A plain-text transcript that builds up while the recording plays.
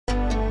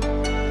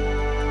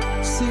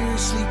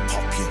seriously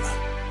popular.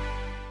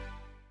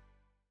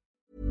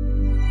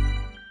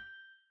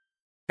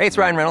 Hey, it's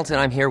Ryan Reynolds,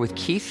 and I'm here with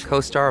Keith,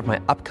 co-star of my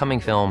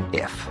upcoming film,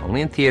 If, only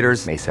in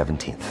theaters May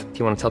 17th. Do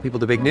you want to tell people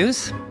the big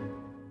news?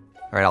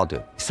 All right, I'll do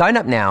it. Sign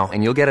up now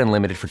and you'll get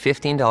unlimited for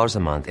 $15 a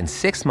month and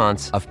 6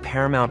 months of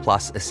Paramount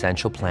Plus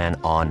Essential Plan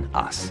on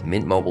us.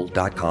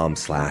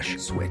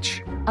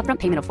 MintMobile.com/switch. Upfront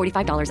payment of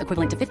 $45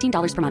 equivalent to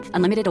 $15 per month.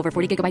 Unlimited over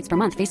 40 gigabytes per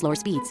month. Face lower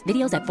speeds.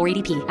 Videos at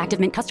 480p. Active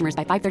Mint customers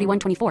by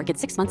 531.24 get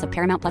 6 months of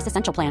Paramount Plus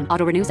Essential Plan.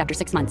 Auto renews after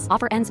 6 months.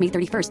 Offer ends May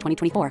 31st,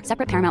 2024.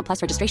 Separate Paramount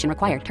Plus registration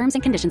required. Terms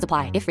and conditions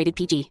apply if rated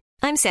PG.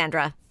 I'm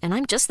Sandra, and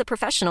I'm just the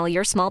professional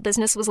your small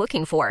business was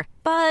looking for.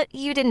 But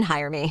you didn't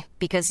hire me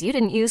because you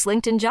didn't use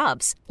LinkedIn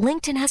Jobs.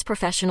 LinkedIn has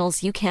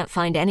professionals you can't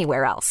find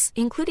anywhere else,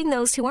 including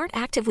those who aren't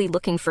actively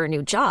looking for a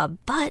new job,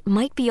 but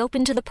might be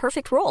open to the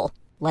perfect role,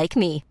 like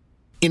me.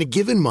 In a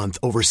given month,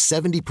 over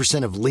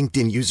 70% of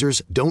LinkedIn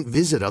users don't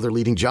visit other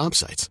leading job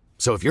sites.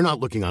 So if you're not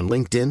looking on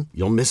LinkedIn,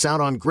 you'll miss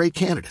out on great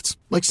candidates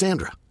like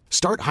Sandra.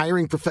 Start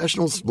hiring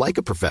professionals like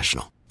a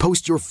professional.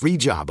 Post your free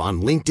job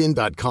on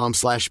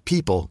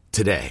linkedin.com/people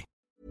today.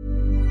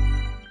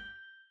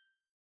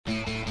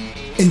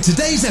 In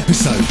today's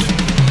episode,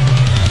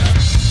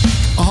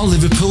 are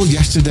Liverpool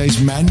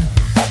yesterday's men?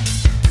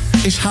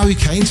 Is Harry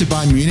Kane to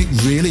Bayern Munich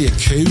really a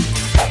coup?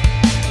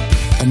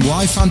 And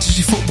why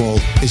fantasy football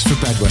is for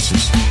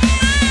bedwetters.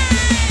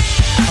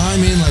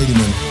 I'm Ian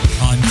Ladyman.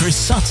 I'm Chris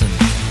Sutton.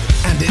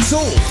 And it's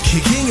all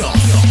kicking off.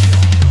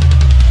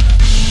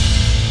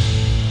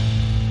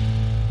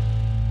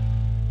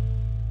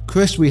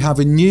 Chris, we have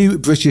a new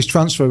British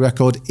transfer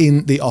record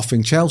in the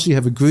offing. Chelsea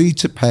have agreed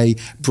to pay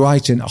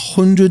Brighton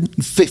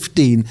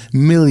 £115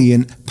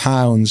 million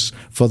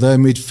for their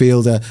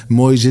midfielder,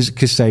 Moises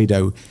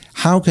Caicedo.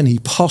 How can he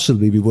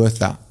possibly be worth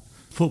that?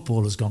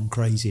 Football has gone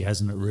crazy,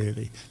 hasn't it,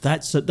 really?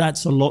 That's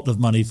a lot of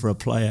money for a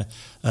player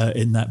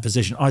in that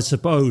position. I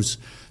suppose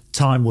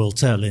time will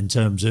tell in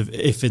terms of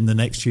if in the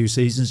next few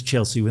seasons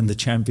Chelsea win the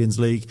Champions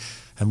League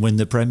and win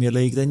the Premier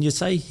League, then you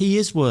say he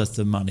is worth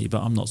the money,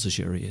 but I'm not so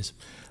sure he is.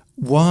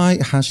 Why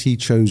has he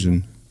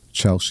chosen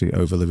Chelsea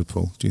over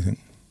Liverpool, do you think?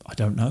 I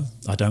don't know.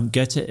 I don't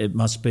get it. It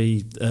must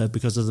be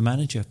because of the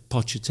manager,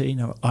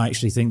 Pochettino. I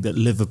actually think that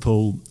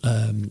Liverpool,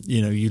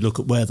 you look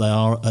at where they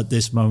are at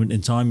this moment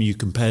in time, you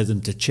compare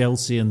them to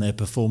Chelsea and their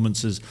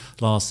performances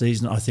last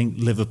season. I think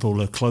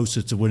Liverpool are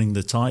closer to winning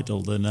the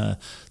title than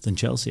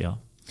Chelsea are.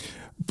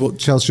 But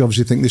Chelsea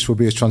obviously think this will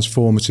be a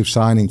transformative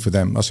signing for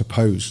them, I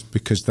suppose,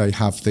 because they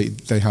have a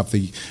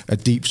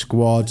deep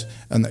squad,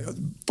 and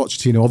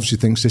Pochettino obviously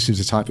thinks this is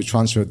the type of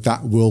transfer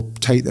that will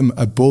take them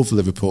above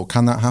Liverpool.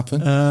 Can that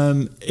happen?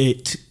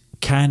 It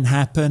can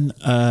happen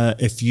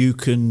if you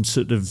can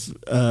sort of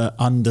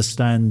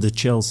understand the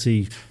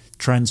Chelsea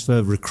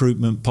transfer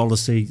recruitment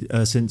policy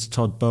since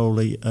Todd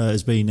Bowley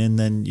has been in,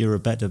 then you're a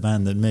better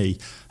man than me.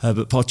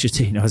 But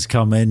Pochettino has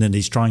come in and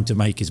he's trying to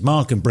make his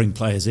mark and bring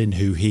players in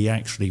who he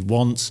actually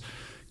wants.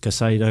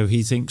 Caicedo,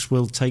 he thinks,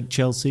 will take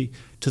Chelsea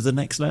to the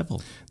next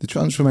level. The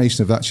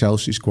transformation of that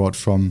Chelsea squad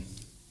from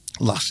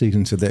last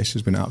season to this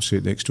has been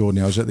absolutely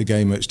extraordinary. I was at the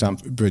game at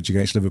Stamford Bridge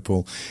against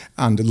Liverpool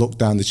and looked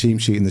down the team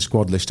sheet and the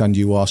squad list, and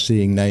you are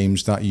seeing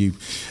names that you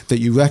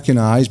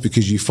recognise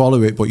because you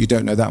follow it, but you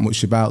don't know that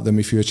much about them.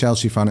 If you're a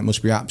Chelsea fan, it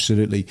must be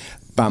absolutely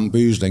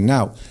bamboozling.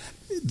 Now,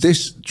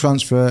 this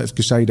transfer of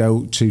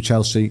Caicedo to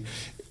Chelsea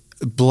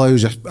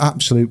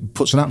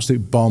puts an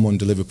absolute bomb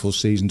under Liverpool's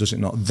season, does it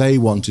not? They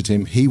wanted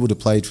him. He would have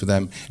played for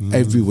them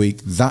every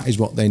week. That is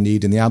what they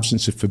need in the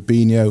absence of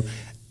Fabinho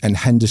and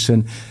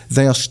Henderson.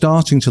 They are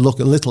starting to look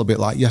a little bit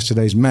like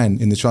yesterday's men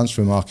in the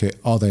transfer market,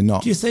 are they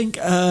not? Do you think...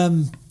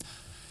 do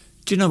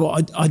you know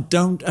what? I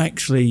don't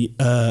actually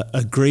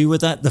agree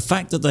with that. The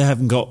fact that they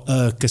haven't got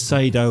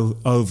Caicedo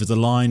over the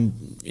line,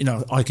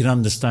 I can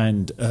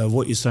understand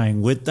what you're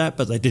saying with that,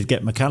 but they did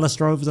get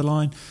McAllister over the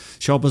line.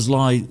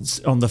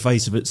 Szoboszlai, on the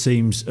face of it,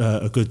 seems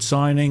a good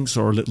signing.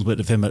 Saw a little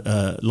bit of him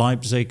at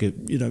Leipzig,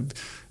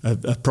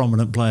 a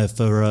prominent player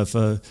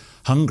for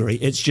Hungary.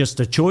 It's just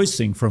a choice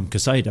thing from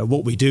Caicedo.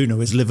 What we do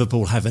know is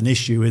Liverpool have an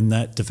issue in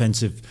that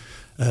defensive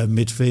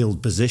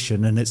midfield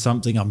position, and it's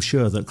something I'm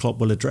sure that Klopp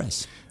will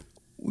address.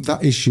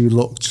 That issue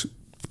looked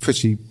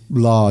pretty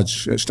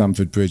large at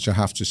Stamford Bridge, I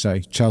have to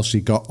say. Chelsea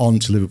got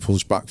onto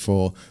Liverpool's back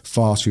four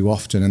far too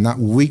often, and that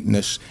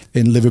weakness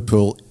in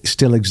Liverpool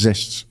still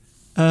exists.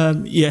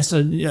 Yes,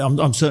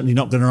 I'm certainly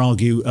not going to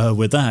argue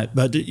with that.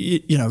 But,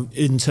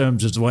 in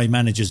terms of the way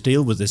managers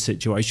deal with this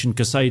situation,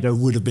 Caicedo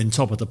would have been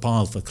top of the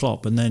pile for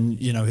Klopp, and then,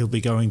 he'll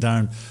be going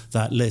down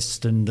that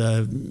list. And,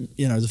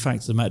 the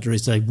fact of the matter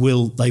is they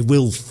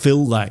will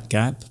fill that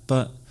gap,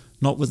 but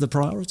not with the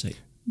priority.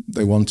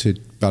 They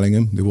wanted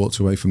Bellingham. They walked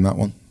away from that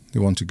one. They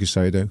wanted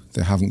Caicedo.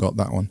 They haven't got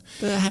that one.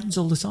 But it happens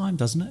all the time,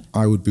 doesn't it?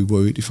 I would be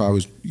worried if I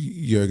was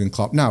Jurgen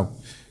Klopp. Now,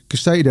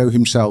 Caicedo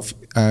himself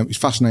is a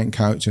fascinating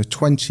character,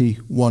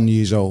 21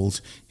 years old.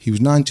 He was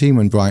 19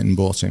 when Brighton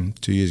bought him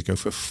 2 years ago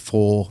for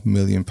 £4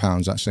 million.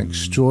 That's an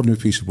extraordinary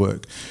piece of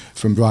work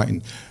from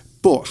Brighton.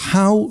 But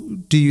how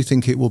do you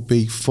think it will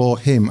be for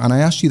him? And I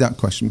asked you that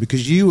question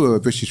because you were a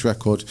British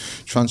record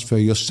transfer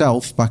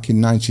yourself back in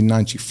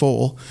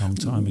 1994. Long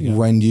time ago.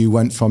 When you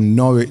went from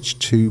Norwich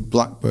to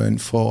Blackburn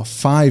for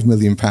 £5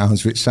 million,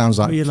 which sounds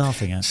like... What are you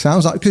laughing at?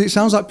 Because it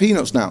sounds like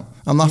peanuts now.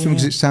 I'm laughing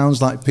because it sounds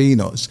like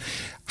peanuts.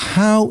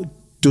 How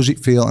does it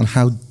feel and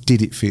how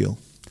did it feel?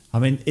 I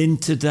mean, in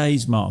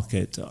today's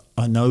market,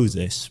 I know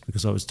this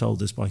because I was told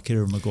this by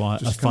Kieran Maguire,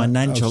 a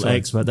financial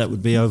expert, that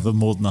would be over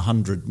more than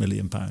 £100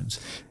 million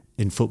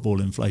in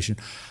football inflation.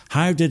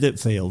 How did it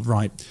feel?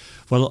 Right.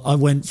 Well, I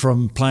went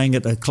from playing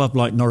at a club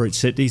like Norwich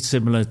City,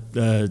 similar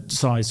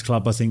size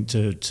club, I think,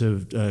 to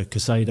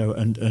Caicedo,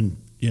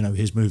 and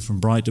his move from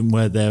Brighton,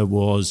 where there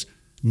was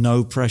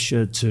no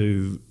pressure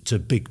to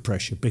big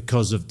pressure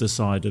because of the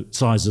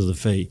size of the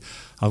fee.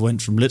 I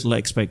went from little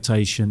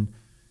expectation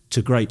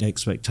to great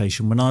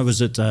expectation. When I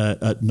was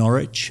at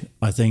Norwich,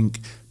 I think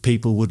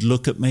people would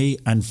look at me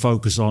and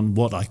focus on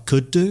what I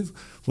could do.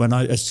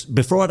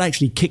 Before I'd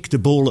actually kicked a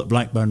ball at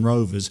Blackburn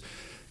Rovers,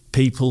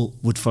 people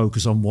would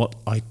focus on what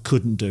I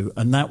couldn't do,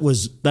 and that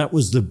was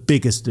the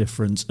biggest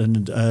difference,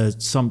 and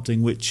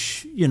something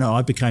which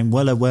I became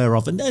well aware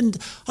of. And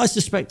I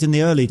suspect in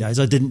the early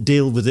days I didn't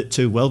deal with it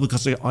too well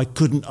because I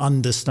couldn't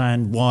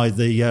understand why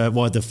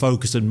the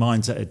focus and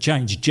mindset had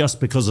changed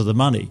just because of the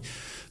money.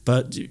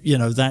 But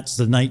that's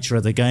the nature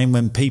of the game.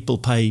 When people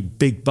pay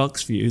big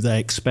bucks for you, they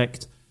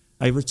expect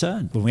a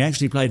return. When we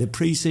actually played a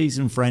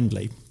pre-season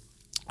friendly,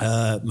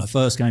 my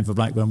first game for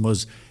Blackburn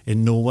was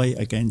in Norway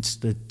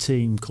against a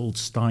team called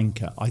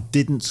Steinke. I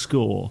didn't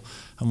score,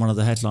 and one of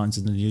the headlines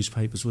in the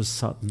newspapers was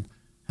Sutton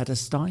had a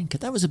Steinke.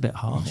 That was a bit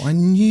harsh. I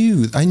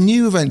knew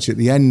eventually at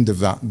the end of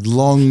that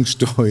long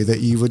story that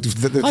you would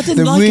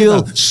the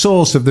real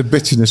source of the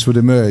bitterness would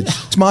emerge.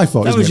 It's my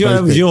fault. That was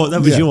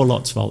your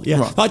lot's fault. Yeah,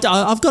 right. But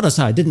I've got to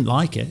say I didn't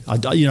like it. I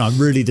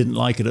really didn't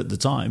like it at the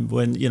time.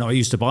 When I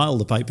used to buy all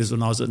the papers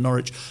when I was at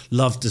Norwich,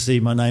 loved to see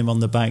my name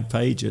on the back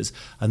pages,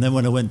 and then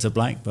when I went to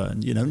Blackburn,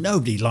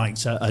 nobody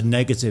likes a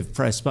negative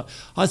press. But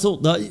I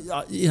thought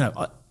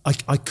that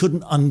I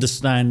couldn't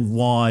understand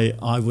why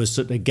I was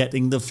sort of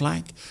getting the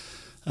flack.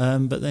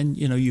 But then,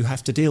 you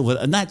have to deal with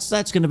it. And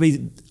that's going to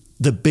be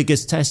the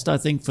biggest test, I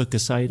think, for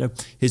Caicedo,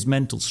 his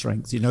mental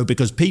strength,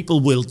 because people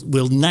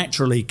will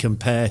naturally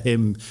compare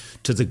him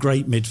to the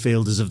great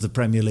midfielders of the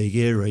Premier League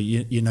era.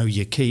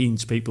 Your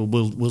Keanes, people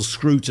will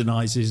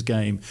scrutinise his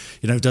game.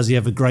 Does he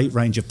have a great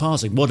range of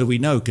passing? What do we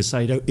know?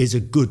 Caicedo is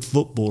a good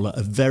footballer,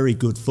 a very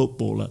good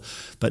footballer.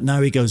 But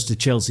now he goes to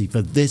Chelsea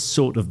for this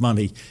sort of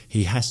money.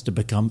 He has to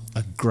become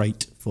a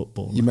great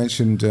footballer. You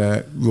mentioned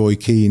Roy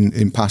Keane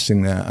in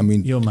passing there. I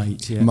mean, your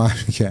mate,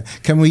 yeah.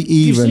 Can we even?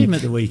 Did you see him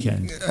at the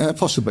weekend?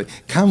 Possibly.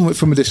 Can we,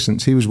 from a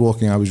distance? He was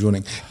walking, I was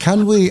running.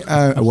 Can we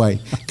away?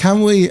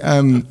 Can we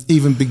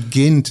even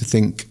begin to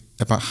think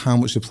about how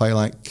much a player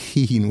like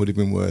Keane would have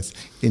been worth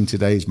in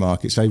today's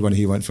market? Say when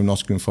he went from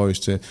Nottingham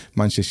Forest to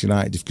Manchester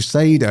United. If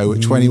Caicedo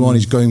at 21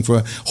 is going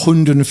for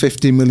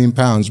 £150 million,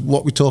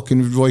 what we're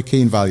talking Roy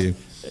Keane value?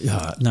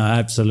 Yeah, no,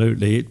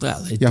 absolutely.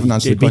 Well, you haven't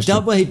answered the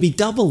question. He'd be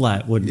double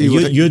that, wouldn't he?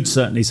 You'd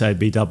certainly say it'd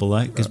be double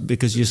that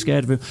because you're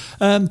scared of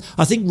him.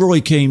 I think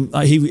Roy Keane,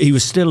 he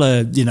was still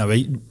a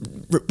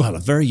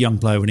very young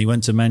player when he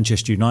went to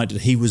Manchester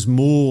United. He was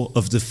more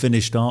of the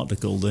finished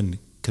article than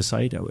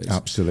Caicedo is.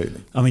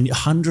 Absolutely. I mean,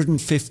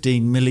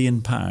 £115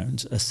 million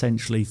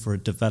essentially for a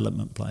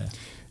development player.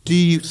 Do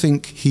you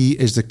think he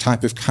is the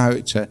type of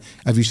character?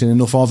 Have you seen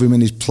enough of him in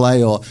his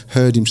play or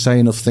heard him say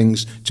enough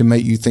things to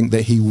make you think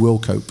that he will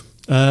cope?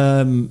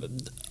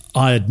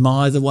 I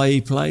admire the way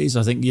he plays.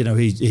 I think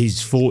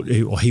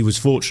he was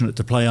fortunate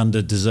to play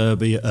under De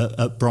Zerbi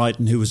at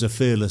Brighton, who was a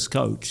fearless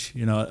coach.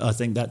 I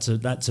think that's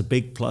a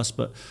big plus.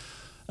 But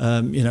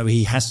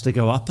he has to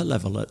go up a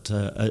level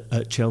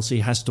at Chelsea.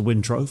 He has to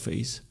win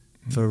trophies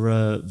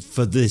for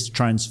this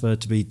transfer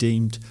to be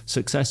deemed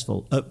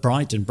successful. At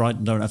Brighton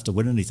don't have to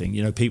win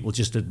anything. People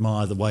just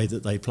admire the way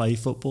that they play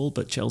football.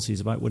 But Chelsea's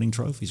about winning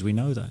trophies. We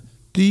know that.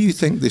 Do you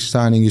think this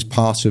signing is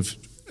part of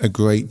a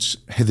great,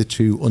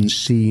 hitherto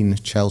unseen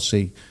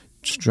Chelsea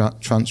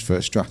transfer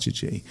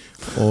strategy,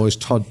 or has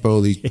Todd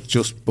Bowley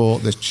just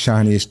bought the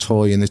shiniest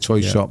toy in the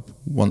toy shop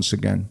once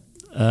again?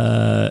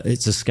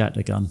 It's a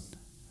scattergun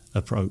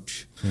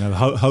approach,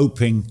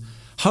 hoping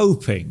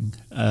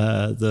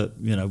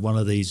that one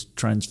of these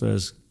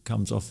transfers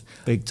comes off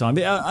big time.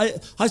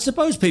 I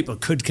suppose people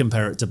could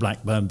compare it to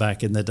Blackburn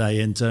back in the day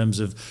in terms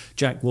of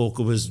Jack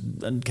Walker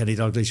and Kenny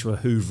Dalglish were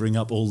hoovering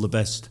up all the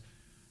best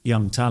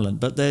young talent,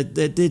 but there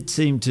did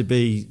seem to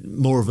be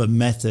more of a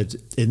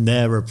method in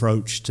their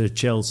approach to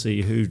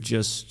Chelsea, who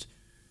just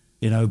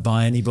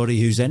buy anybody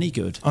who's any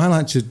good. I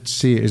like to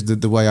see it as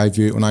the way I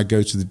view it when I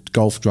go to the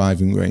golf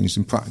driving range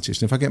and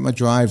practice. And if I get my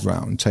drive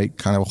round, take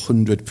kind of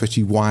 100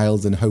 pretty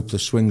wild and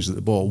hopeless swings at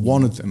the ball,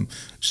 one of them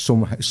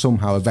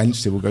somehow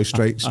eventually will go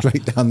straight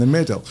down the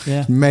middle.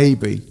 Yeah.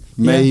 Maybe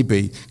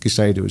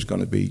Caicedo is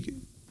going to be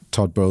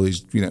Todd Bowley's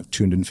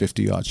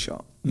 250-yard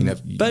shot.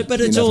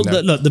 But it's all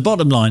look. The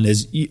bottom line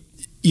is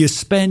you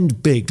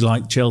spend big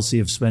like Chelsea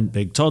have spent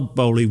big. Todd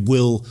Bowley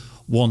will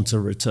want to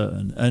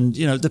return. And,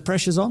 the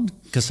pressure's on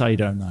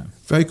Caicedo now.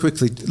 Very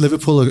quickly,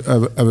 Liverpool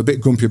are a bit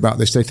grumpy about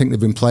this. They think they've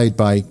been played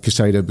by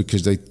Caicedo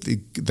because they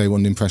were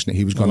under the impression that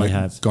he was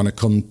going to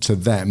come to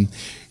them.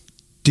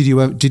 Did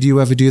you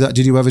ever do that?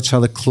 Did you ever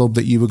tell a club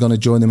that you were going to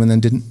join them and then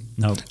didn't?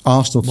 No.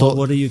 Arsenal thought.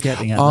 What are you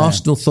getting at?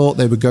 Arsenal thought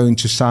they were going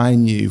to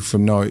sign you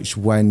from Norwich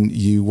when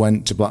you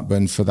went to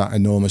Blackburn for that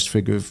enormous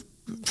figure of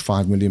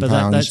 £5 million.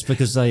 But that's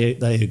because they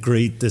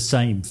agreed the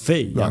same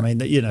fee. Right. I mean,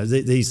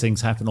 these things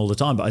happen all the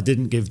time. But I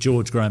didn't give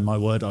George Graham my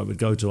word I would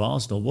go to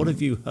Arsenal. What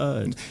have you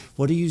heard?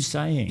 What are you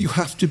saying? You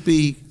have to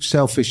be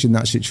selfish in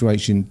that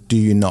situation, do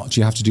you not?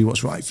 You have to do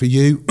what's right for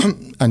you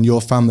and your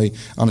family.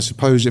 And I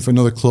suppose if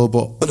another club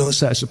or another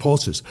set of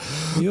supporters.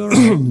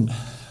 I'm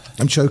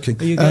choking.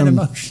 Are you getting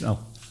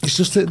emotional? It's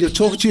just that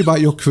talking to you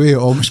about your career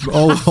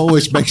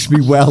always makes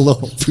me well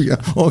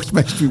up. Always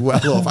makes me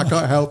well up. I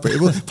can't help it. It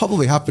will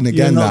probably happen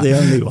again. You're not the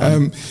only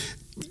one.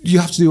 You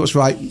have to do what's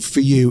right for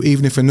you,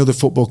 even if another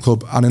football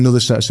club and another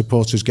set of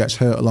supporters gets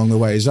hurt along the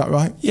way. Is that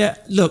right? Yeah.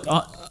 Look,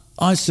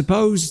 I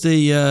suppose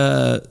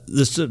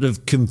the sort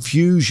of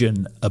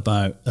confusion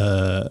about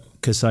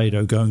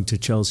Caicedo going to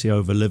Chelsea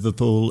over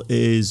Liverpool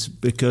is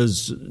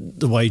because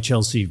the way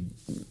Chelsea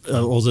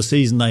or the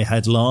season they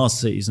had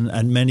last season,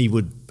 and many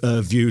would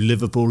view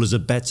Liverpool as a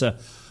better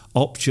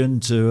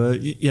option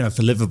to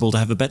for Liverpool to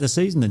have a better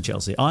season than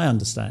Chelsea. I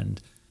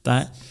understand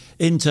that.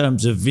 In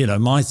terms of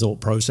my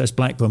thought process,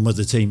 Blackburn were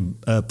the team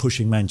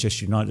pushing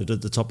Manchester United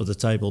at the top of the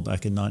table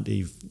back in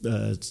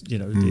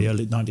the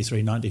early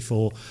 93,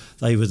 94.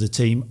 They were the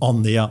team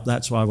on the up.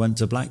 That's why I went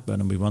to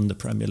Blackburn and we won the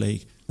Premier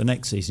League the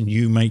next season.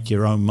 You make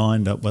your own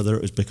mind up whether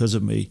it was because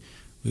of me.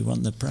 We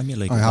won the Premier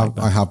League.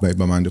 I have made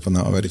my mind up on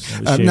that already.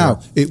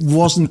 Now, it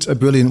wasn't a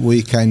brilliant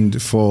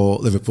weekend for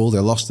Liverpool. They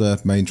lost their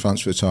main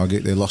transfer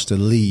target. They lost a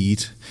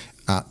lead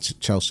at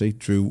Chelsea,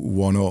 drew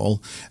 1-1,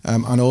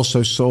 and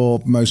also saw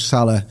Mo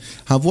Salah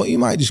have what you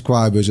might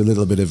describe as a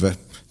little bit of a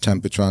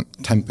temper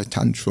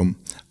tantrum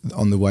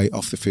on the way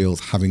off the field,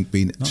 having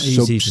been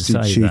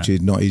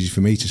substituted. Not easy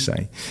for me to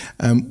say.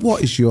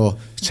 What is your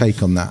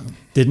take on that?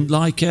 Didn't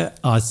like it.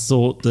 I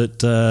thought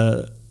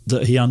that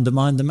he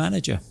undermined the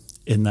manager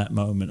in that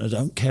moment. I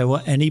don't care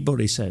what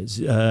anybody says.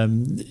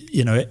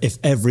 If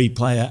every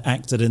player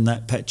acted in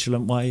that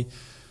petulant way,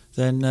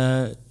 then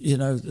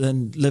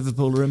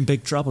Liverpool are in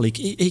big trouble.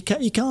 He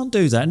can't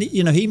do that. And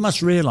he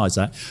must realise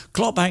that.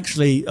 Klopp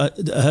actually, I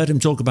heard him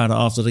talk about it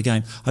after the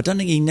game. I don't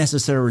think he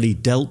necessarily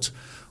dealt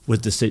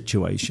with the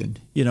situation.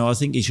 I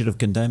think he should have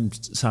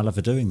condemned Salah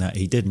for doing that.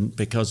 He didn't,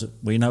 because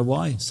we know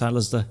why.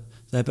 Salah's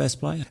their best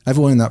player.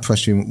 Everyone in that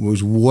press room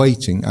was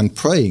waiting and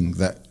praying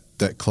that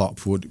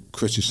Klopp would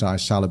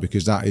criticise Salah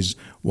because that is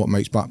what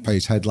makes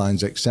Backpage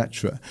headlines,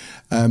 etc.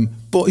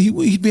 But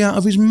he'd be out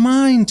of his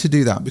mind to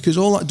do that, because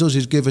all that does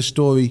is give a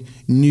story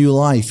new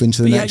life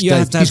into the next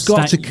day. He's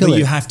got to kill it.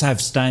 You have to have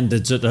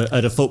standards at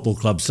a football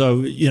club.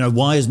 So,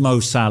 why is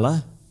Mo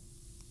Salah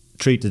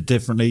treated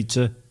differently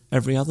to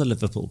every other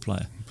Liverpool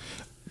player?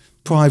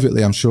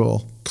 Privately, I'm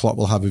sure Klopp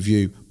will have a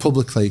view.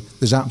 Publicly,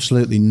 there's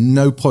absolutely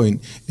no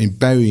point in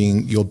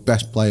burying your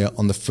best player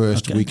on the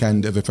first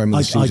weekend of a Premier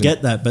League season. I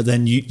get that, but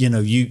then you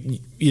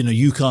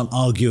can't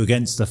argue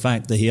against the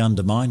fact that he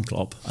undermined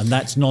Klopp, and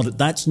that's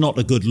not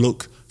a good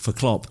look for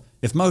Klopp.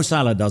 If Mo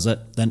Salah does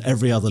it, then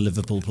every other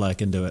Liverpool player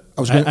can do it.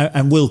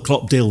 And will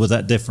Klopp deal with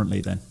that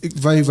differently then?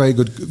 Very, very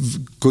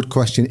good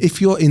question.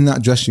 If you're in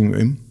that dressing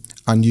room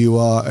and you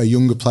are a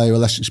younger player, a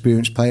less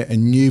experienced player, a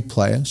new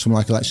player,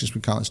 someone like Alexis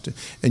McAllister,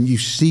 and you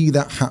see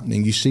that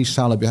happening, you see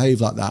Salah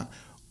behave like that,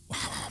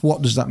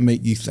 what does that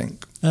make you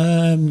think?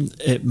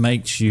 It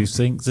makes you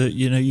think that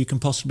you can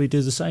possibly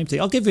do the same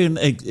thing. I'll give you an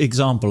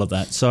example of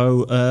that.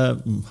 So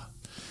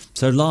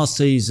last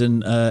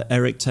season,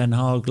 Eric Ten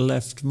Hag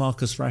left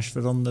Marcus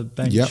Rashford on the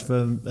bench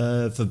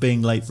for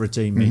being late for a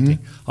team meeting.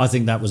 I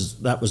think that was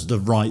the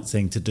right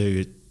thing to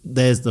do.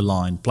 There's the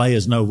line.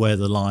 Players know where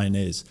the line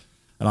is.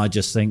 And I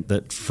just think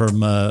that from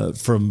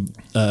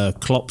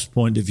Klopp's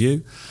point of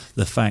view,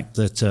 the fact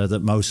that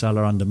Mo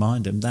Salah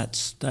undermined him,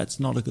 that's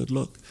not a good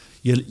look.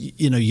 Your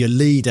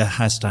leader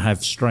has to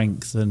have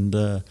strength,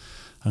 and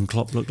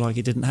Klopp looked like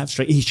he didn't have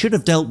strength. He should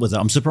have dealt with it.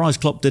 I'm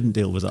surprised Klopp didn't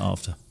deal with it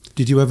after.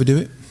 Did you ever do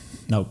it?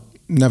 No,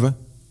 never.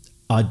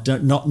 I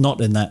don't.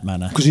 Not in that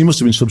manner. Because he must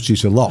have been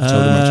substituted a lot. I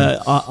would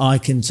imagine. I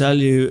can tell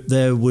you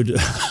there would.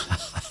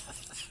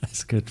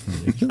 That's good for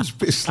me. It was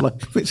a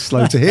bit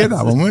slow to hear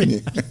that one, weren't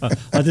you?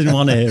 I didn't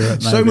want to hear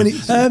it. Maybe. So many.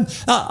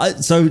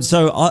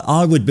 So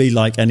I would be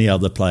like any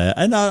other player,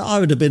 and I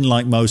would have been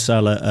like Mo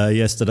Salah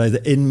yesterday.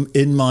 That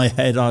in my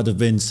head, I'd have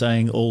been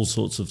saying all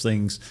sorts of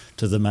things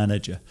to the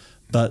manager.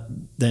 But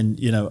then,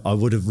 I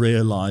would have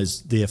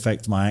realised the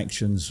effect my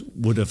actions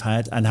would have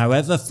had. And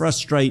however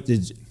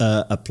frustrated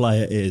a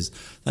player is,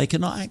 they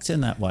cannot act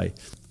in that way.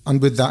 And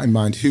with that in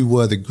mind, who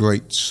were the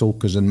great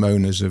sulkers and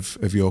moaners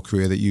of your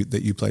career that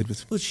you played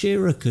with? Well,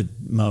 Shearer could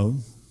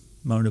moan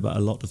about a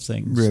lot of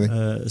things, really,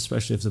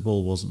 especially if the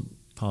ball wasn't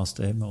past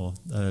him or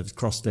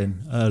crossed in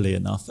early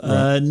enough.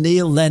 Right.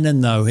 Neil Lennon,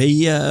 though,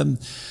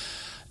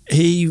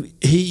 he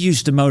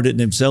used to moan at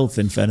himself,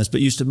 in fairness, but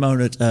used to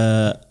moan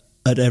at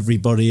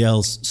everybody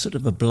else. Sort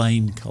of a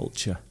blame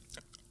culture,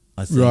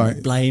 I think.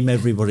 Right. Blame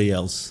everybody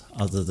else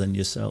other than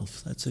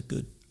yourself. That's a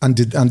good. And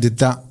did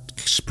that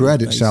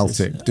spread at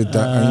Celtic? Did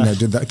that?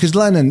 Did that? Because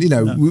Lennon,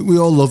 we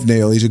all love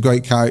Neil. He's a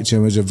great character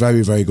and was a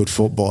very, very good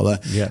footballer.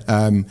 Yeah.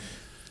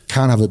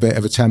 Can have a bit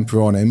of a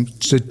temper on him.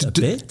 So a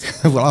bit?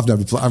 Well, I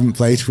haven't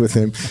played with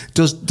him.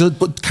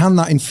 But can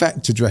that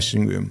infect a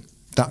dressing room?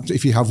 That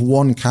if you have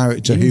one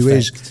character who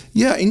is,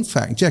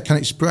 can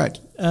it spread?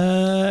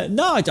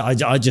 No,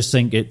 I just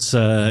think it's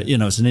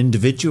it's an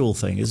individual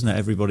thing, isn't it?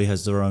 Everybody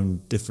has their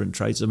own different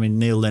traits. I mean,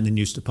 Neil Lennon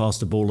used to pass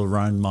the ball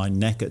around my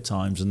neck at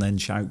times and then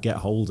shout, "Get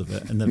hold of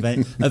it!" And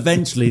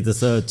eventually, the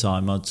third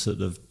time, I'd sort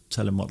of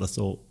tell him what I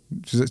thought.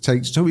 So it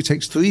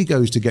takes 3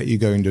 goes to get you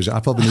going, does it? I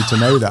probably need to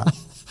know that.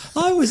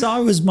 I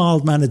was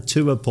mild-mannered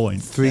to a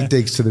point. 3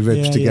 digs to the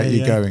ribs to get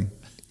you going.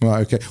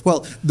 Right, okay.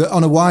 Well,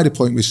 on a wider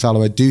point with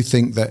Salah, I do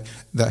think that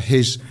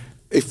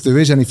if there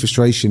is any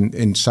frustration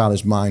in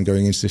Salah's mind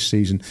going into this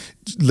season,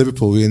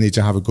 Liverpool really need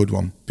to have a good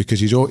one, because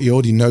he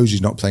already knows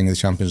he's not playing in the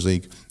Champions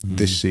League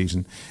this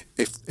season.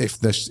 If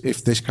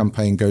this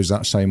campaign goes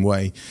that same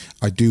way,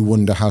 I do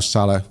wonder how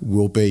Salah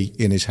will be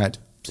in his head.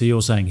 So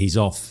you're saying he's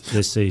off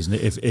this season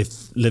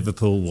if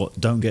Liverpool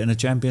don't get in a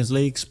Champions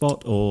League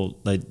spot, or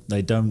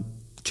they don't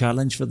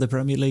challenge for the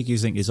Premier League? You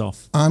think he's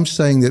off? I'm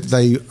saying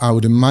that I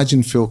would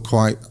imagine, feel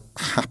quite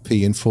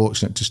happy and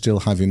fortunate to still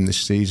have him this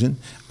season,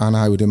 and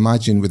I would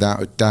imagine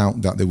without a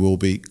doubt that there will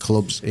be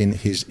clubs in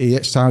his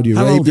ear. Saudi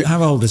Arabia.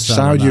 How old is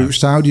Salah now?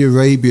 Saudi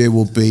Arabia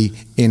will be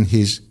in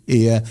his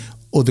ear.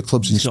 Other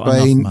clubs in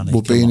Spain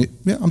will be in it.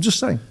 Yeah, I'm just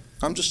saying.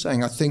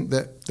 I think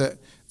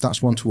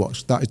that's one to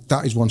watch.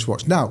 That is one to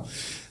watch. Now,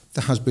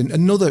 there has been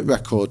another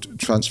record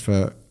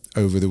transfer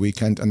over the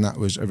weekend, and that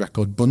was a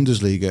record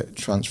Bundesliga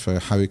transfer.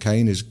 Harry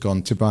Kane has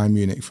gone to Bayern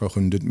Munich for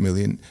 £100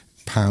 million.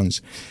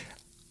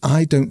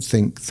 I don't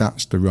think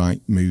that's the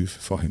right move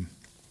for him.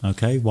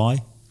 Okay,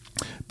 why?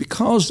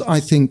 Because I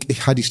think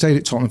had he stayed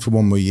at Tottenham for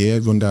one more year,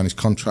 run down his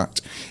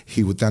contract,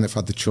 he would then have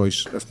had the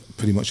choice of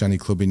pretty much any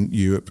club in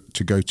Europe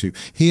to go to.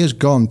 He has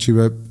gone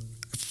to a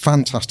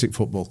fantastic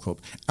football club,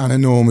 an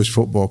enormous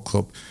football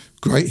club.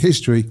 Great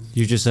history.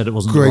 You just said it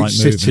wasn't the right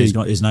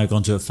move. He's now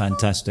gone to a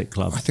fantastic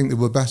club. I think there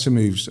were better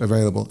moves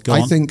available.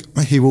 I think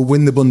he will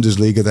win the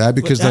Bundesliga there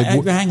because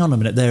hang on a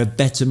minute. There are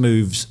better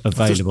moves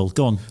available.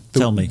 Go on,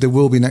 tell me. There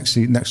will be next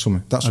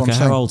summer. That's what I'm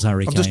saying. How old's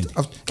Harry Kane?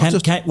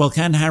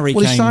 Can Harry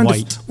Kane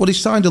wait? He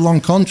signed a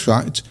long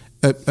contract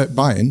at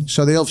Bayern,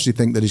 so they obviously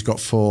think that he's got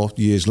 4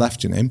 years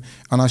left in him,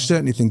 and I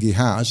certainly think he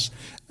has.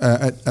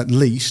 At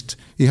least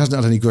he hasn't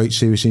had any great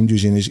serious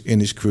injuries in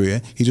his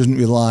career. He doesn't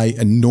rely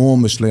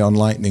enormously on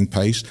lightning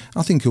pace.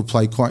 I think he'll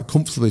play quite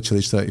comfortably till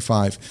he's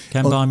 35.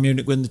 Can Bayern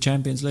Munich win the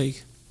Champions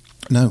League?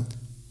 No.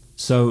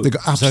 So they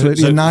got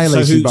absolutely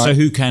annihilated. So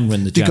who can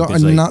win the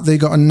Champions League? They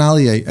got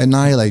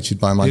annihilated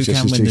by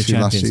Manchester City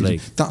last season.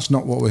 League? That's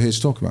not what we're here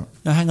to talk about.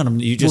 No, hang on a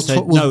minute. You just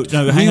said no.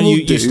 Hang on.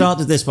 You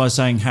started this by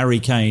saying Harry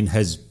Kane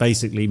has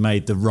basically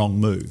made the wrong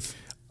move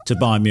to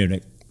Bayern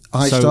Munich.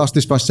 I started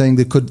this by saying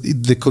there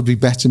could be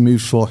better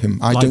moves for him.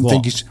 I don't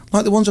think he's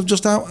like the ones I've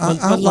just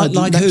outlined.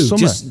 Like next who? summer.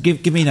 Just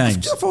give me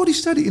names. I've already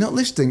said it. You're not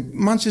listening.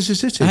 Manchester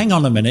City. Hang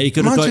on a minute. He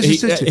could have got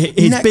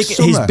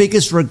his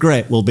biggest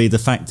regret will be the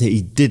fact that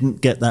he didn't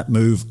get that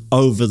move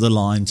over the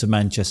line to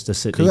Manchester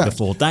City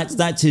before.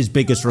 That's his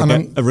biggest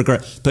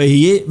regret. But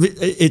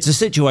it's a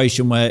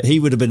situation where he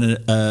would have been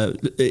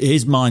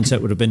his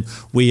mindset would have been,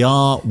 we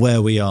are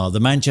where we are. The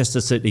Manchester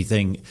City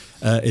thing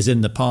is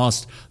in the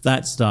past.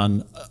 That's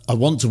done. I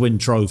want to win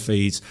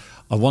trophies.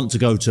 I want to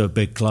go to a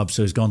big club,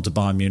 so he's gone to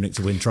Bayern Munich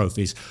to win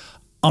trophies.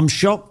 I'm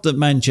shocked that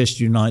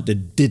Manchester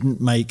United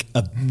didn't make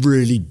a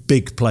really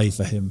big play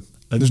for him.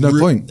 There's no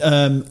point.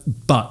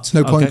 But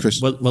no point,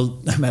 Chris. Well,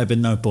 there may have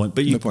been no point.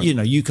 But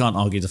you can't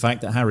argue the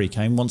fact that Harry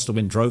Kane wants to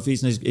win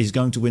trophies and he's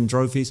going to win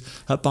trophies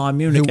at Bayern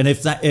Munich. And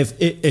if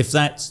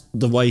that's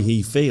the way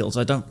he feels,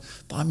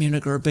 Bayern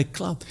Munich are a big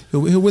club.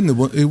 He'll win the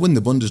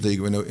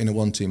Bundesliga in a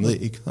one-team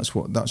league. That's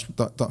what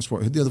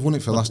they've won it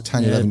for the last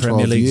 10, 11,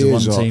 12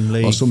 years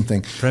or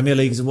something. Premier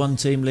League's a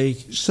one-team league.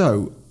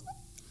 So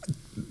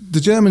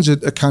the Germans are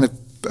kind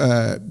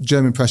of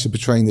German press are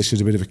portraying this as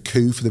a bit of a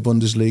coup for the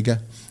Bundesliga.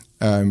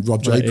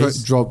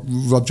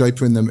 Rob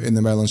Draper in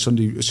the Mail on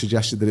Sunday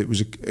suggested that it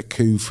was a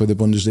coup for the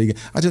Bundesliga.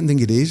 I don't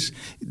think it is.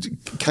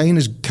 Kane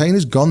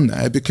has gone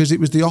there because it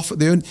was the offer.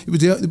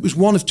 It was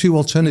one of two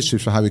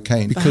alternatives for Harry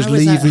Kane. Because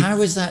how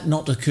is that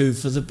not a coup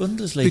for the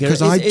Bundesliga?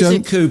 Because is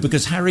it a coup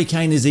because Harry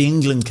Kane is the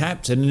England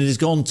captain and has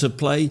gone to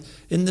play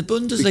in the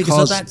Bundesliga?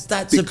 So that's a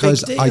big deal.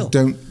 Because I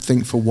don't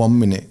think for 1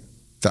 minute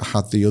that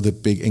had the other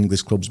big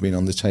English clubs been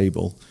on the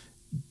table,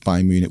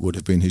 Bayern Munich would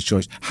have been his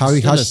choice.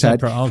 Harry has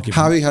said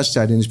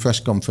in his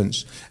press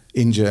conference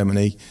in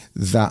Germany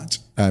that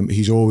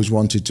he's always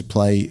wanted to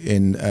play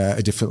in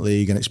a different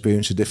league and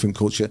experience a different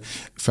culture.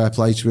 Fair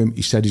play to him.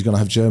 He said he's going to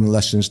have German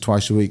lessons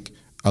twice a week.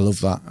 I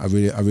love that. I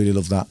really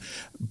love that.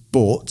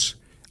 But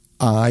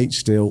I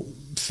still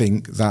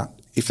think that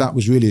if that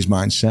was really his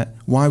mindset,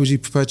 why was he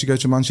prepared to go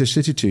to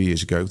Manchester City 2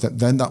 years ago?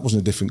 Then that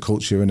wasn't a different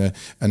culture and a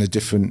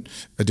different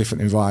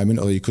environment.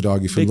 Although you could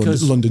argue from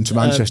London to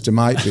Manchester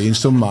might be in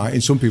some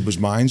people's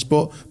minds,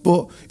 but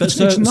it's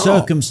not.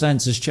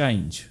 Circumstances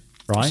change,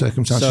 right?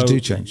 Circumstances do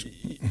change,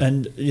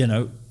 and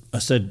I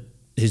said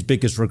his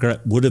biggest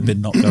regret would have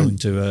been not going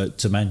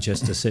to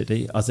Manchester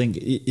City. I think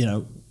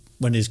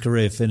when his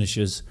career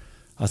finishes,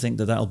 I think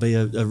that'll be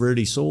a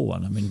really sore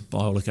one. I mean, by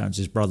all accounts,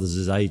 his brother's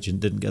his agent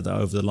didn't get that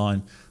over the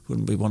line.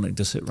 Wouldn't be wanting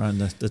to sit around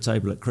the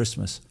table at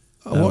Christmas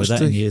with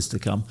that in years to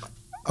come.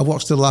 I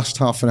watched the last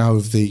half an hour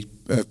of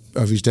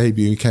his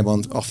debut. He came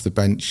on off the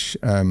bench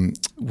when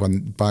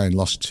Bayern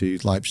lost to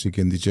Leipzig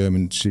in the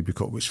German Super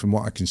Cup, which, from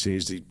what I can see,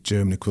 is the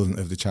German equivalent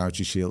of the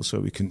Charity Shield.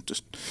 So we can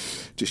just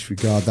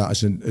disregard that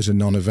as a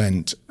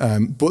non-event.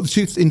 But the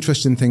two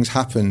interesting things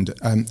happened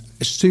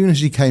as soon as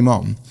he came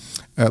on.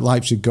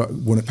 Leipzig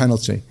won a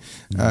penalty.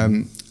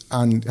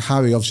 And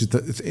Harry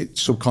obviously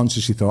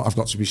subconsciously thought, I've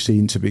got to be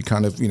seen to be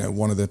kind of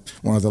one of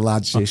the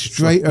lads here,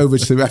 straight over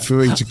to the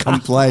referee to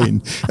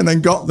complain, and then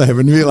got there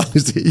and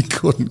realised that he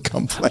couldn't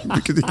complain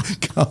because he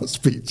can't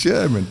speak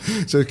German.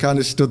 So he kind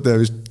of stood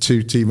there as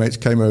two teammates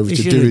came over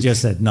to do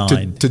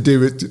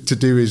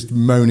his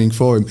moaning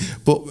for him.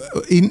 But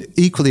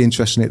equally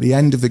interesting, at the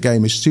end of the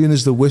game, as soon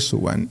as the whistle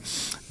went,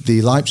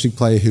 the Leipzig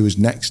player who was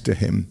next to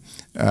him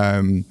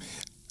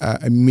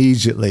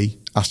immediately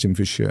asked him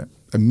for his shirt.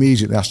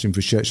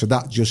 So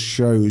that just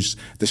shows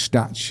the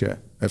stature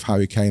of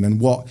Harry Kane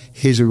and what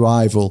his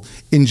arrival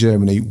in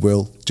Germany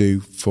will do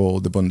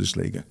for the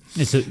Bundesliga.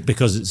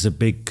 Because it's a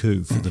big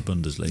coup for the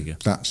Bundesliga.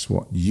 That's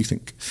what you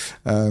think.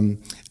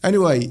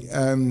 Anyway,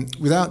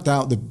 without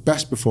doubt, the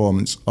best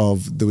performance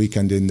of the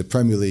weekend in the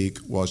Premier League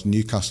was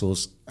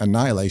Newcastle's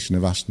annihilation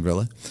of Aston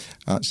Villa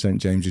at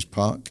St James's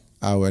Park.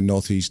 Our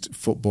North East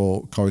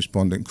football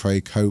correspondent,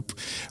 Craig Hope,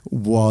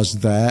 was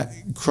there.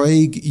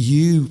 Craig,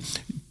 you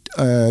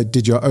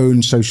did your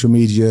own social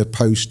media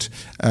post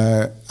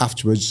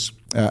afterwards,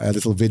 a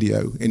little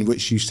video in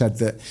which you said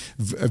that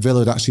Villa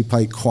had actually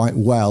played quite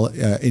well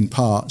in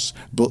parts,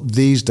 but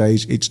these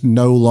days it's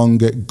no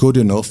longer good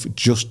enough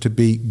just to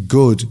be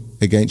good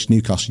against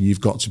Newcastle.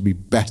 You've got to be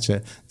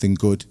better than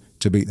good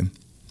to beat them.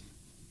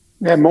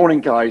 Yeah,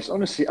 morning, guys.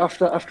 Honestly,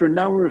 after an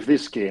hour of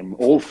this game,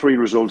 all three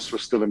results were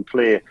still in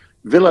play.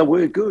 Villa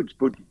were good,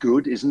 but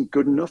good isn't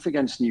good enough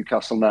against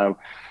Newcastle now.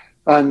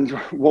 And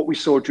what we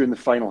saw during the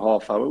final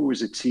half hour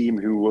was a team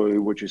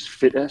who were just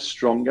fitter,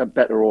 stronger,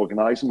 better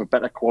organised, and with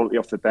better quality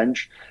off the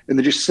bench. And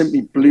they just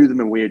simply blew them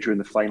away during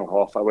the final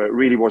half hour. It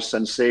really was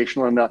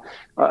sensational. And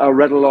I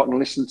read a lot and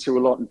listened to a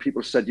lot, and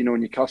people said,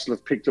 Newcastle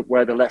have picked up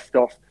where they left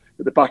off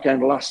at the back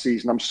end of last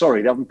season. I'm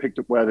sorry, they haven't picked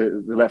up where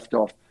they left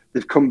off.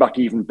 They've come back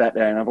even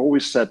better. And I've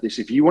always said this,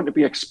 if you want to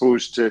be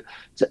exposed to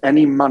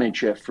any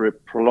manager for a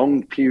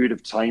prolonged period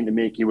of time to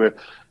make you a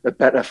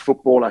better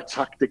footballer,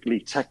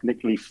 tactically,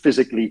 technically,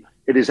 physically,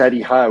 it is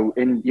Eddie Howe.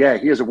 And yeah,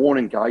 here's a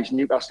warning, guys.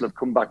 Newcastle have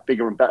come back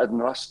bigger and better than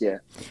last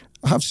year.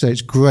 I have to say,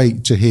 it's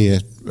great to hear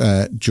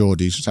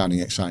Geordies sounding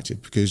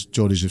excited, because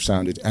Geordies have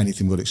sounded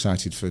anything but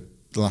excited for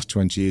the last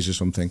 20 years or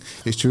something.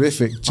 It's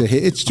terrific to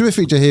hear. It's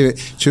terrific to hear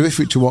it.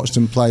 Terrific to watch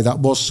them play. That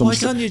was something.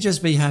 Why can't you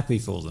just be happy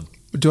for them?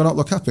 Do I not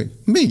look happy?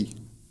 Me?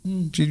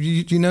 Do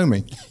you know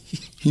me?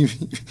 You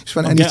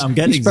spent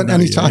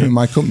any time in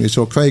my company,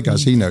 so Craig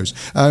has, he knows.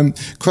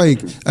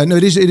 Craig, no,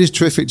 it is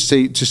terrific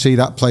to see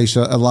that place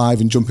alive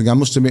and jumping. I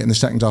must admit, in the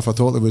second half, I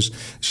thought there was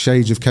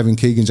shades of Kevin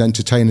Keegan's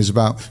Entertainers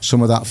about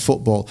some of that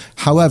football.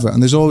 However,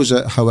 and there's always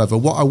a however,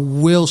 what I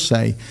will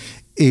say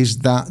is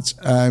that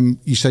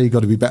you say you've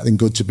got to be better than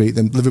good to beat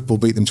them. Liverpool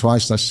beat them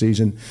twice last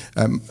season.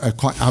 A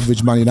quite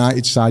average Man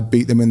United side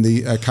beat them in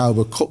the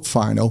Carabao Cup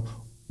final.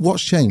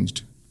 What's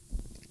changed?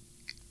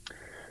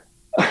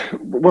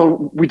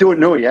 Well, we don't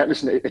know yet.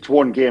 Listen, it's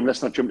one game.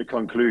 Let's not jump to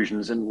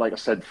conclusions. And like I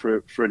said,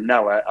 for an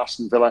hour,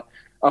 Aston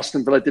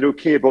Villa did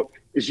okay. But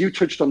as you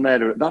touched on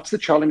there, that's the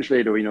challenge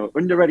later.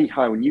 Under Eddie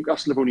Howe,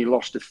 Newcastle have only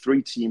lost to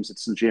three teams at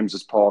St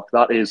James's Park.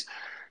 That is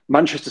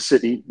Manchester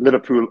City,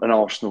 Liverpool and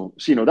Arsenal.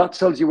 So, that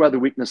tells you where the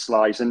weakness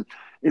lies. And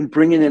in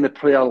bringing in a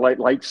player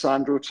like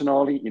Sandro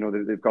Tonali,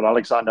 they've got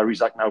Alexander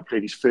Isak now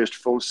played his first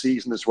full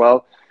season as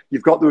well.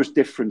 You've got those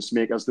difference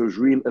makers, those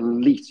real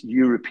elite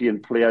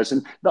European players.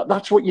 And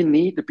that's what you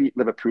need to beat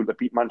Liverpool, to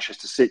beat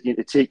Manchester City, and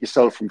to take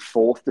yourself from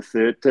fourth to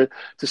third to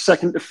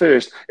second to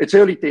first. It's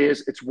early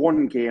days. It's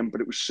one game,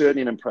 but it was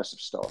certainly an impressive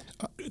start.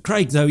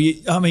 Craig, though,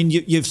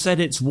 you've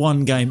said it's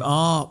one game.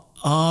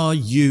 Are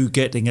you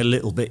getting a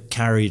little bit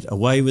carried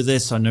away with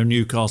this? I know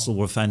Newcastle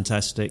were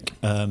fantastic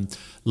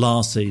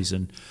last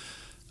season.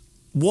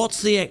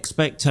 What's the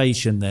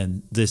expectation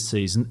then this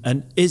season?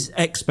 And is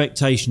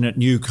expectation at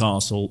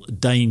Newcastle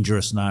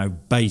dangerous now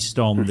based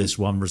on this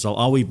one result?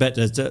 Are we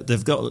better?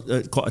 They've got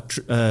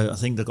I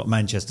think they've got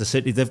Manchester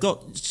City. They've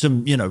got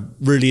some,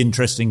 really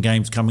interesting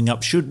games coming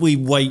up. Should we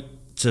wait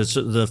to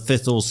sort of the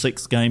fifth or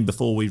sixth game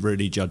before we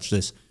really judge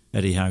this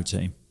Eddie Howe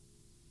team?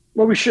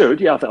 Well, we should.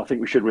 Yeah, I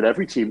think we should with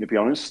every team, to be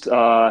honest.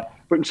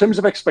 But in terms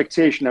of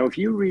expectation, now, if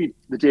you read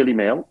the Daily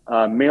Mail,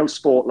 Mail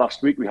Sport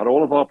last week, we had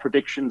all of our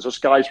predictions. Us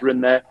guys were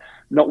in there.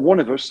 Not one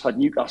of us had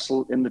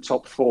Newcastle in the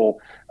top four.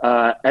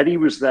 Eddie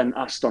was then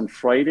asked on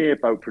Friday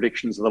about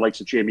predictions of the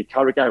likes of Jamie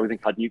Carragher, who I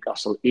think had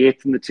Newcastle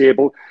 8th in the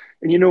table.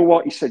 And you know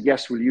what? He said,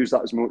 yes, we'll use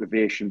that as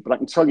motivation. But I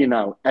can tell you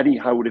now, Eddie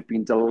Howe would have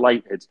been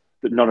delighted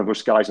that none of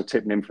us guys are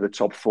tipping him for the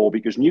top four,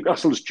 because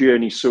Newcastle's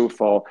journey so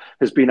far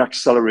has been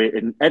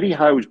accelerated. And Eddie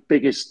Howe's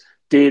biggest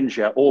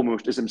danger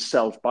almost is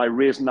himself by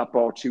raising that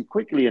bar too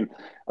quickly. And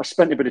I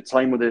spent a bit of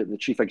time with the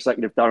chief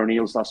executive, Darren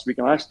Eales, last week,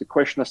 and I asked the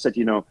question, I said,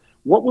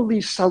 what will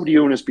these Saudi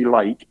owners be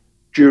like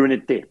during a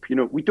dip?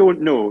 We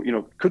don't know.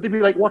 Could they be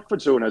like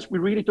Watford's owners? We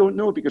really don't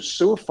know, because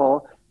so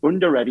far,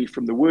 under Eddie,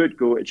 from the word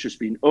go, it's just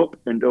been up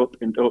and up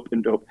and up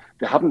and up.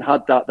 They haven't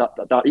had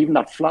that even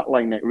that flat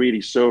line net,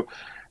 really. So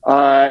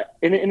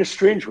in a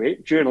strange way,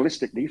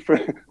 journalistically, for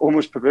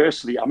almost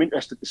perversely, I'm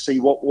interested to see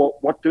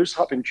what does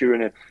happen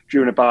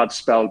during a bad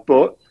spell.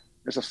 But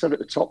as I said at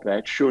the top there,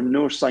 it's showing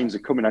no signs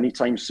of coming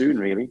anytime soon,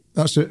 really.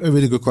 That's a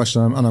really good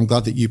question, and I'm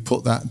glad that you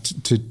put that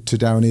to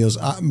Darren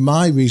Eales.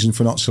 My reason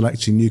for not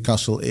selecting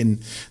Newcastle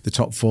in the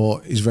top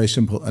four is very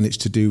simple, and it's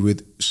to do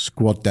with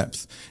squad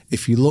depth.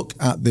 If you look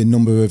at the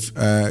number of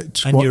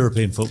and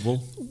European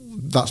football,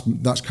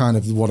 that's kind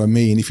of what I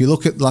mean. If you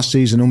look at last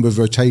season, number of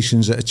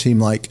rotations that a team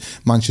like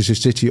Manchester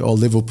City or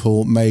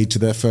Liverpool made to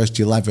their first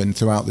 11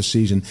 throughout the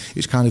season,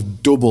 it's kind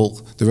of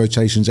double the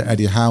rotations that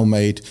Eddie Howe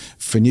made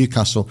for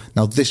Newcastle.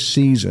 Now this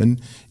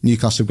season,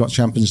 Newcastle have got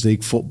Champions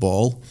League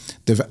football.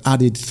 They've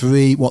added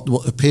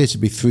what appear to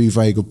be three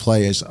very good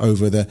players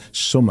over the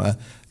summer.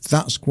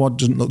 That squad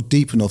doesn't look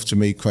deep enough to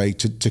me, Craig,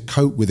 to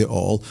cope with it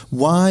all.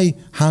 Why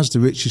has the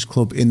richest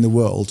club in the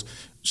world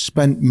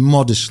spent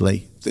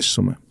modestly this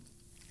summer?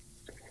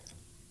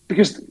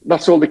 Because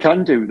that's all they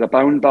can do. They're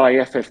bound by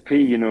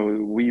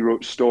FFP. We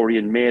wrote a story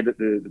in May that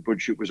the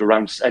budget was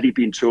around, Eddie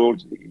being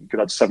told he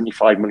could have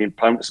 £75 million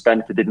to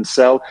spend if it didn't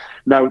sell.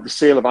 Now, the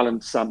sale of Alan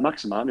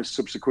Saint-Maximin has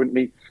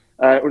subsequently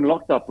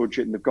unlocked that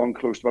budget, and they've gone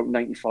close to about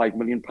 £95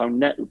 million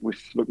net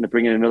with looking to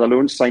bring in another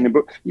loan signing.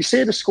 But you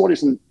say the squad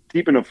isn't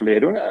deep enough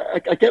later.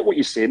 I get what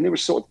you're saying. There were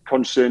sort of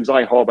concerns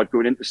I harboured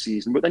going into the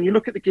season. But then you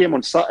look at the game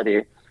on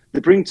Saturday, they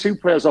bring two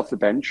players off the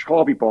bench,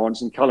 Harvey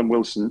Barnes and Callum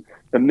Wilson,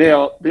 and they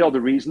are the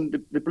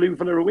reason they blew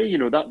Villa away.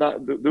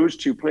 Those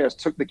two players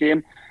took the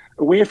game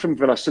away from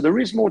Villa. So there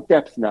is more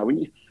depth now.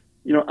 And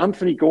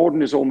Anthony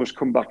Gordon has almost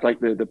come back like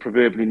the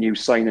proverbially new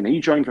signing. He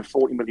joined for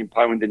 £40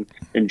 million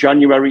in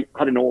January,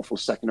 had an awful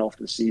second half of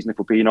the season, if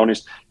we're being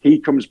honest. He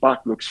comes back,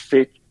 looks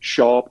fit,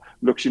 sharp,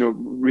 looks,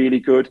 really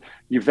good.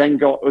 You've then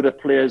got other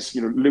players,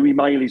 Louis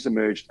Miley's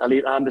emerged,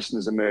 Elliot Anderson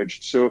has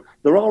emerged. So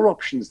there are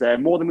options there,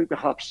 more than we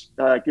perhaps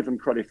give them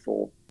credit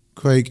for.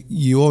 Craig,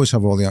 you always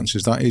have all the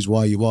answers. That is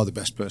why you are the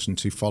best person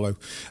to follow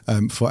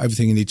for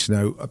everything you need to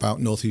know about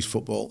North East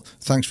football.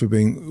 Thanks for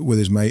being with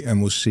us, mate,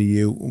 and we'll see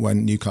you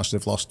when Newcastle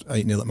have lost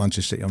 8-0 at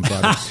Manchester City on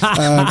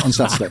Friday, on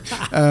Saturday.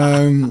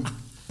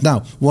 Now,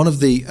 one of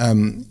the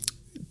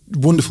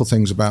wonderful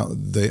things about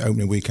the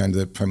opening weekend of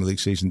the Premier League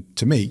season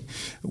to me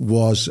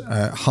was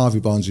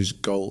Harvey Barnes'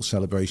 goal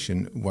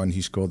celebration when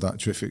he scored that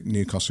terrific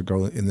Newcastle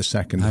goal in the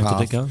second half. How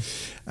did it go?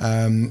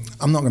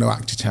 I'm not going to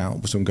act it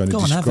out, but I'm going to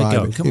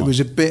describe it. It was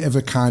a bit of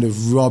a kind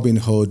of Robin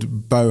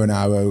Hood bow and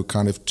arrow,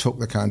 kind of took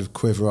the kind of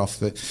quiver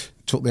off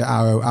took the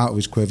arrow out of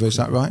his quiver, is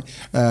that right?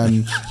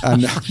 And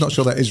I'm not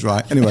sure that is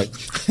right. Anyway,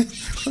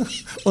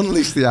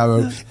 unleashed the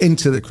arrow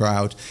into the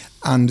crowd,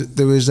 and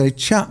there was a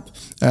chap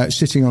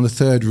sitting on the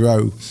third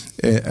row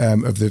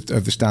of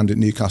the stand at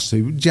Newcastle,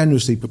 who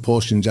generously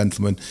proportioned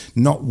gentleman,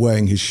 not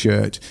wearing his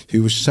shirt,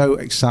 who was so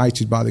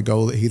excited by the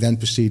goal that he then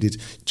proceeded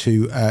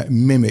to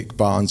mimic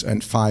Barnes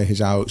and fire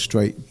his arrow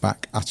straight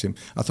back at him.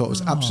 I thought it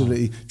was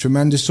absolutely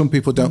tremendous. Some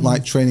people don't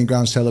like training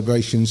ground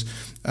celebrations.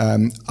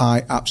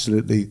 I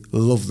absolutely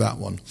love that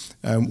one.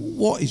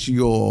 What is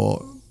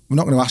your... I'm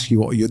not going to ask you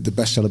what the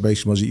best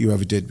celebration was that you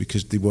ever did,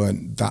 because they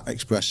weren't that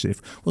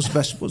expressive. What's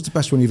the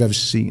best one you've ever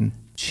seen?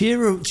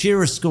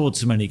 Shearer scored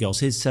so many goals.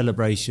 His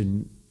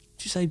celebration,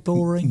 did you say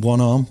boring? One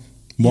arm.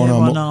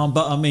 One arm.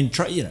 But I mean,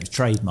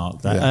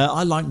 trademark that. Yeah.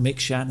 I like Mick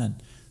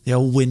Shannon, the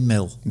old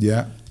windmill.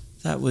 Yeah.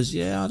 That was,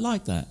 I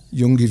like that.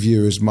 Younger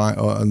viewers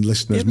and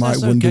listeners might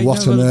wonder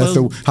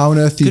how on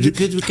earth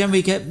can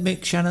we get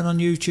Mick Shannon on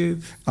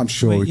YouTube? I'm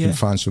sure we can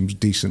find some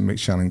decent Mick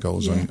Shannon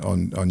goals on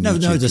YouTube.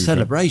 No, the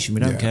celebration. We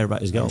don't care about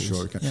his goals. I'm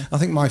sure we can. Yeah. I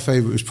think my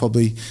favourite was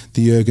probably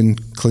the Jurgen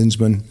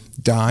Klinsmann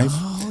dive.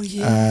 Oh,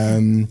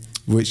 yeah.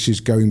 Which is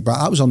going back.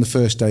 That was on the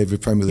first day of the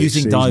Premier League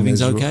season. You think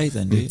diving's okay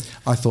then, do you?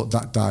 I thought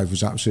that dive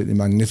was absolutely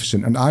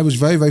magnificent. And I was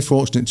very, very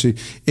fortunate to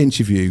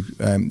interview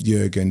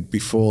Jurgen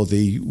before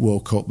the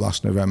World Cup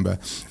last November.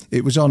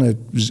 It was on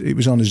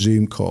a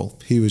Zoom call.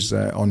 He was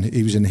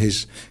in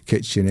his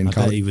kitchen in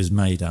bet he was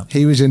made up.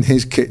 He was in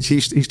his kitchen.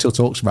 He still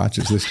talks about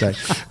it to this day.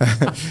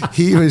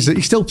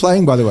 He's still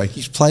playing, by the way.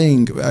 He's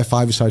playing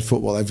five-a-side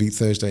football every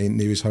Thursday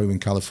near his home in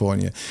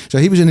California. So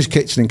he was in his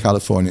kitchen in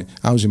California.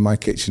 I was in my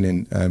kitchen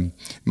in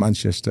Manchester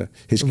Manchester.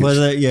 His kitchen,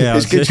 well,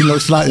 his kitchen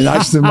looks slightly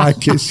nicer than my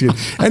kitchen.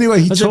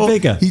 Anyway,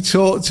 he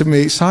talked to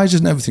me, sizes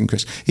and everything,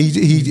 Chris.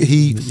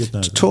 He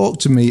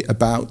talked to me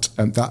about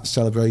that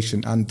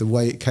celebration and the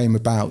way it came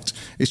about.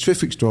 It's a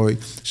terrific story.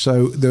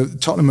 So the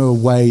Tottenham are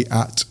away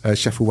at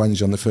Sheffield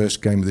Wednesday on the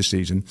first game of the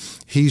season.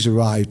 He's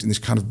arrived in this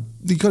kind of,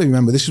 you've got to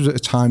remember, this was at a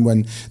time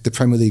when the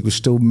Premier League was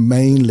still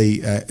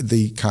mainly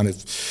the kind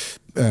of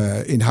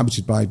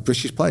inhabited by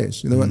British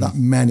players. There weren't that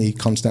many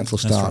continental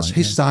stars. Right,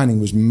 his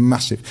signing was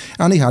massive,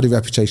 and he had a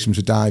reputation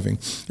for diving.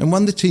 And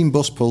when the team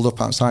bus pulled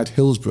up outside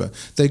Hillsborough,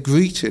 they're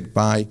greeted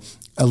by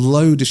a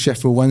load of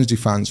Sheffield Wednesday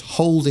fans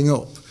holding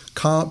up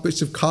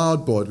bits of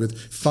cardboard with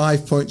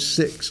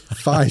 5.6,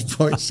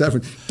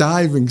 5.7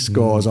 diving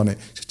scores on it.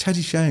 So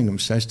Teddy Sheringham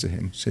says to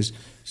him, says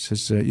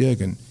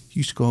Jurgen,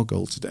 you score a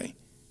goal today,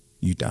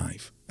 you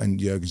dive. And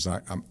Jurgen's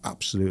like, I'm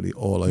absolutely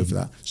all over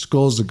that.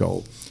 Scores the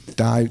goal,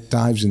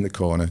 dives in the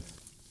corner.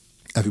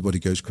 Everybody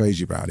goes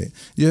crazy about it.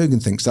 Jurgen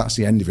thinks that's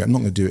the end of it. I'm not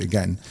going to do it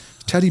again.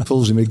 Teddy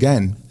pulls him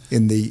again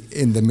in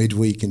the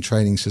midweek in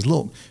training. Says,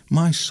 look,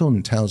 my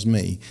son tells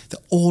me that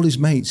all his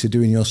mates are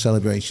doing your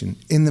celebration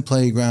in the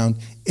playground,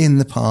 in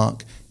the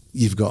park.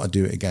 You've got to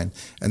do it again.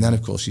 And then,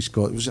 of course, he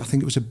scored. I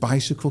think it was a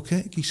bicycle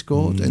kick he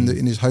scored in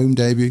his home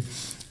debut,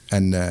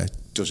 and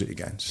does it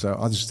again. So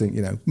I just think,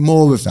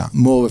 more of that.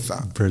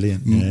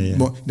 Brilliant.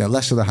 More,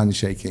 less of the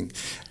handshaking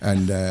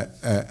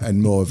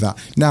and more of that.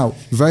 Now,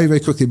 very, very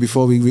quickly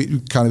before we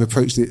kind of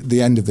approach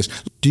the end of this,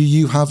 do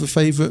you have a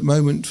favourite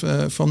moment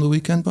from the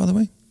weekend, by the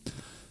way?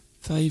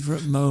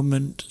 Favourite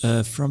moment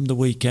from the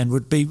weekend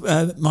would be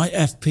my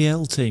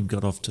FPL team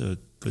got off to a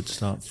good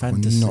start.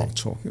 Fantasy. We're not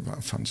talking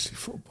about fantasy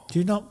football. Do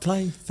you not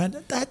play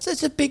fantasy?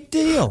 That's a big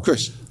deal.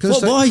 Chris,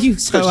 why are you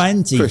so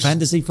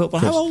anti-fantasy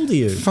football? How old are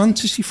you?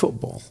 Fantasy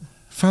football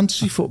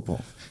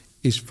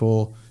is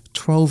for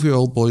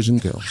 12-year-old boys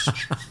and girls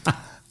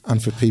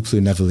and for people who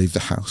never leave the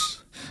house.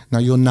 Now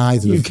you're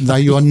neither of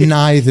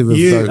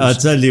those. I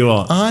tell you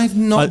what, I've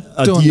not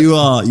done.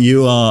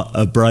 You are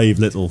a brave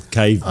little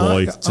cave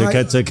boy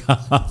to come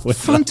up with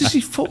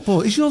fantasy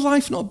football. Is your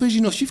life not busy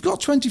enough? You've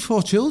got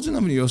 24 children,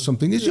 haven't you, or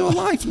something? Is your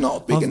life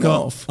not big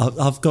enough?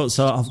 I've got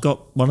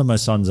one of my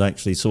sons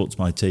actually sorts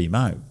my team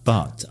out.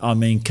 But I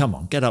mean, come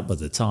on, get up with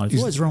the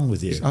times. What's wrong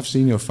with you? I've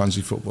seen your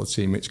fantasy football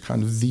team. It's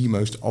kind of the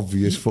most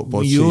obvious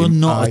football team. You're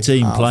not a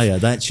team player.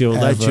 That's your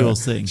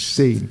thing.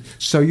 Seen.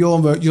 So your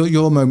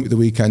moment of the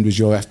weekend was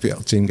your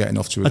FPL team getting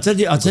off to. I'll tell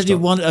you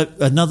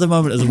another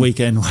moment of the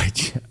weekend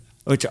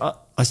which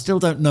I still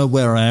don't know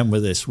where I am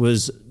with this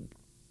was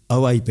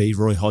OAB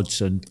Roy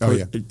Hodgson.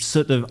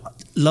 Sort of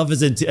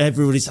lovers into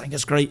everybody saying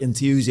it's great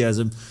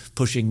enthusiasm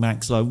pushing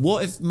Max Lowe.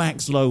 What if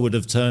Max Lowe would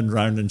have turned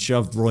around and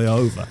shoved Roy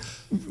over?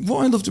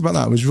 What I loved about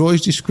that was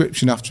Roy's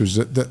description afterwards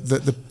that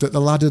the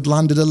lad had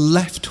landed a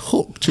left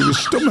hook to his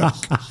stomach.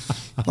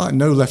 Like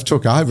no left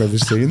hook I've ever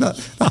seen.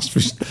 That's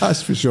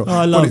for sure.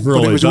 I love Roy.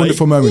 But it was a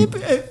wonderful moment.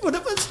 But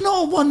it's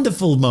not a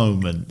wonderful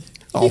moment.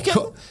 Oh,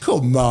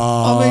 come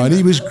on. I mean,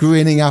 he was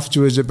grinning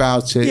afterwards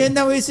about it. Yeah,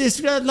 no,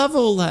 I love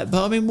all that.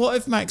 But I mean, what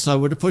if Max Lowe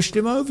would have pushed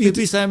him over? You'd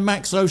be saying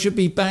Max Lowe should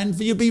be banned.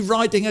 You'd be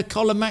writing a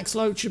column, Max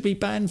Lowe should be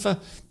banned for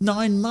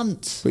 9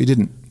 months. But he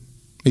didn't.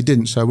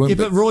 So I won't. Yeah,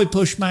 but Roy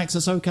pushed Max.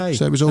 That's okay.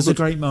 So it was all good. A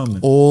great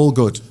moment. All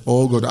good.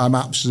 I'm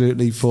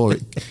absolutely for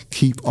it.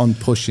 Keep on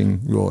pushing,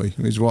 Roy,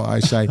 is what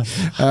I say.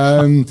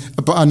 And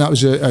that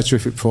was a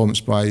terrific performance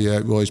by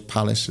Roy's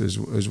Palace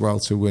as well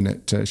to win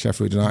at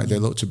Sheffield United. They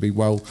looked to be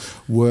well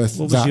worth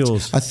that. What was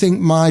yours? I think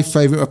my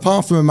favourite,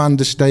 apart from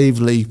Amanda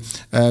Staveley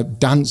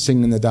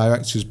dancing in the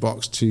director's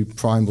box to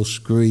Primal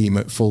Scream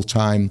at full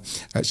time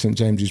at St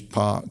James's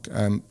Park,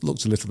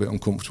 looked a little bit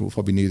uncomfortable.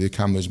 Probably knew the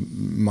cameras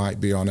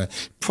might be on her.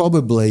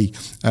 Probably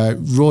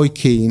Roy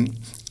Keane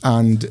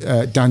and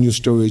Daniel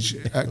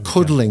Sturridge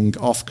cuddling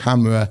off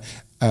camera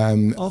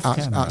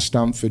at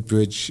Stamford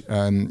Bridge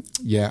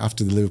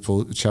after the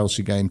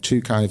Liverpool-Chelsea game.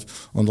 Two kind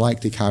of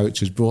unlikely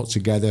characters brought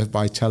together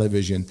by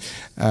television.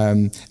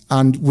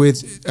 And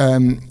with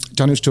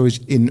Daniel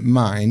Sturridge in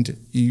mind,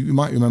 you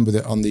might remember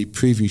that on the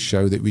preview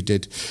show that we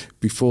did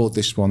before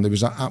this one, there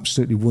was that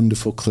absolutely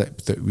wonderful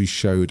clip that we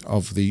showed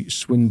of the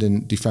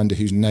Swindon defender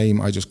whose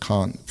name I just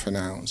can't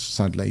pronounce,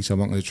 sadly, so I'm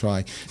not going to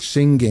try,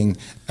 singing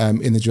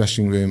in the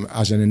dressing room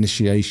as an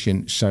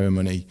initiation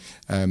ceremony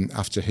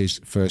after his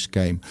first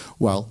game.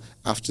 Well,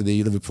 after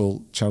the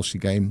Liverpool-Chelsea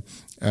game,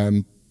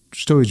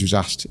 Sturridge was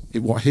asked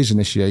what his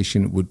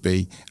initiation would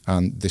be,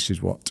 and this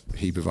is what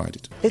he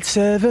provided. It's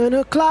 7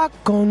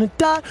 o'clock on the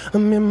dot.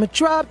 I'm in my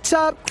drop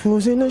top,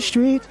 cruising the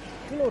street.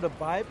 You know the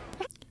vibe.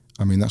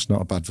 I mean, that's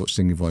not a bad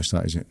singing voice,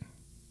 that is it?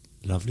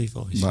 Lovely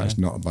voice. That's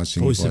not a bad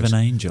singing voice. Voice of an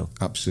angel.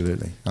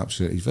 Absolutely.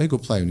 He's a very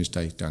good player in his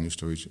day, Daniel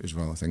Sturridge, as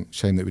well, I think.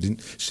 Shame that we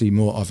didn't see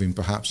more of him,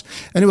 perhaps.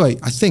 Anyway,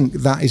 I think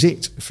that is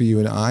it for you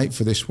and I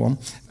for this one.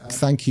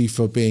 thank you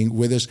for being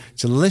with us.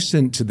 To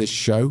listen to this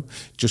show,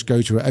 just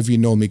go to wherever you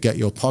normally get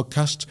your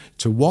podcast.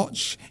 To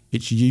watch,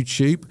 it's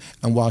YouTube.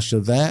 And whilst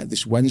you're there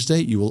this Wednesday,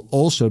 you will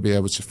also be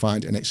able to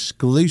find an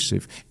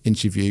exclusive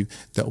interview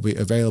that will be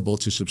available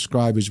to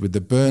subscribers with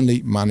the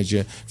Burnley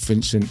manager,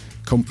 Vincent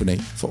Kompany.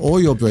 For all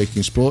your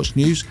breaking sports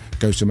news,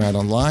 go to Mail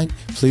Online.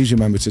 Please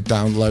remember to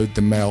download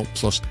the Mail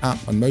Plus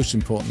app. And most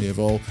importantly of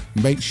all,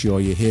 make sure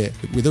you're here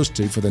with us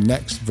too for the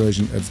next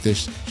version of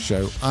this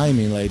show. I'm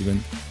Ian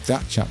Ladyman.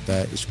 That chap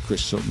there is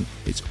Chris Sutton.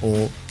 It's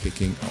all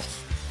kicking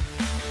off.